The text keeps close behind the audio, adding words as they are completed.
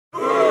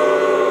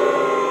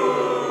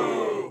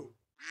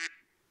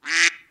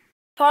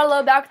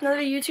Parlo back with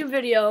another YouTube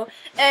video,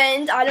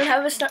 and I don't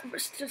have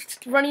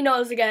a runny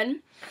nose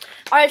again.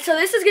 Alright, so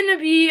this is going to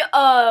be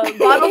a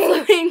bottle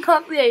flipping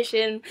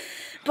compilation,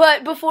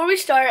 but before we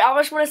start, I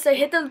just want to say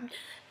hit the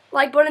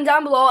like button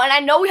down below, and I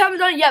know we haven't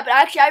done it yet, but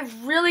actually I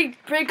have really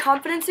great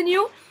confidence in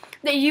you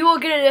that you will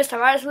get it this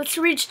time. Alright, so let's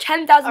reach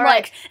 10,000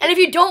 likes, and if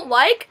you don't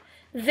like,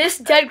 this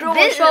dead girl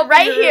will show up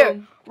right in your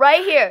room.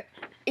 Right here.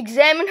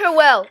 Examine her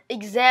well.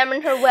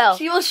 Examine her well.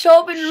 She will show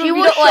up in your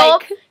room.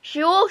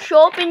 She will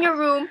show up in your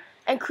room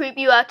and creep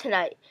you out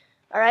tonight.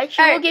 Alright?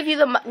 She will give you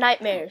the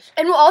nightmares.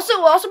 And we'll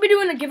also be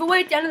doing a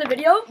giveaway at the end of the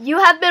video. You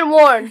have been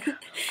warned.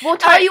 We'll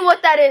tell you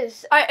what that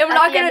is. Alright, and we're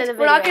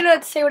not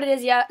gonna say what it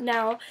is yet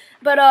now.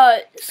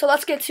 But so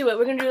let's get to it.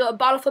 We're gonna do a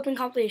bottle flipping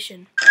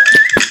compilation.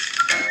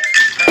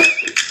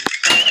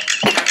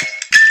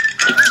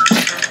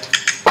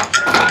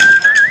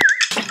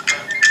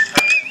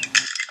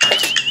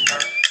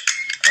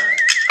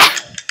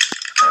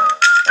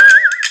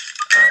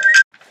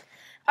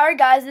 Alright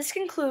guys, this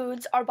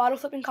concludes our bottle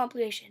flipping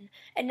compilation.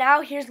 And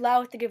now here's Lau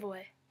with the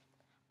giveaway.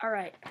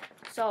 Alright,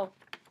 so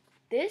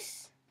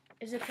this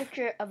is a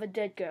picture of a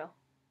dead girl.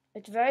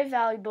 It's very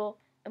valuable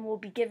and we'll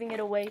be giving it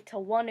away to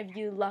one of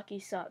you lucky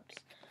subs.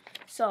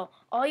 So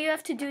all you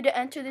have to do to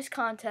enter this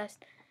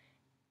contest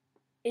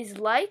is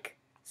like,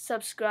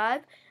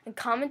 subscribe, and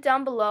comment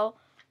down below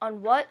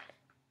on what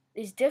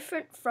is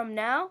different from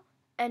now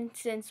and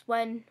since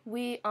when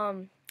we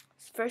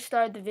first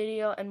started the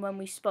video and when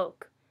we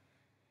spoke.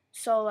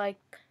 So,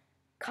 like,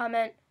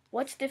 comment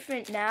what's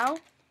different now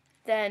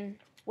than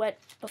what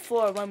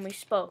before when we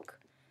spoke.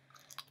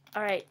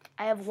 Alright,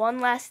 I have one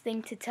last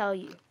thing to tell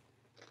you.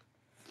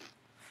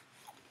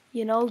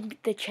 You know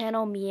the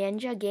channel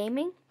Mianja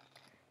Gaming?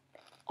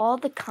 All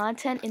the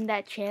content in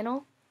that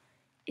channel,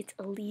 it's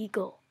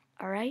illegal,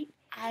 alright?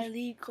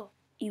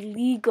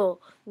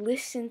 Illegal.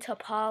 Listen to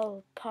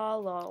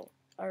Paulo,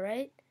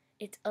 alright?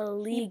 It's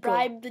illegal. He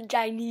bribed the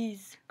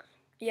Chinese.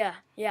 Yeah,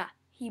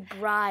 he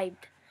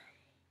bribed.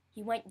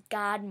 He went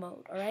God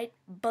mode, alright?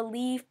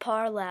 Believe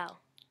Parlo.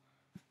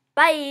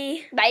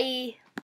 Bye. Bye.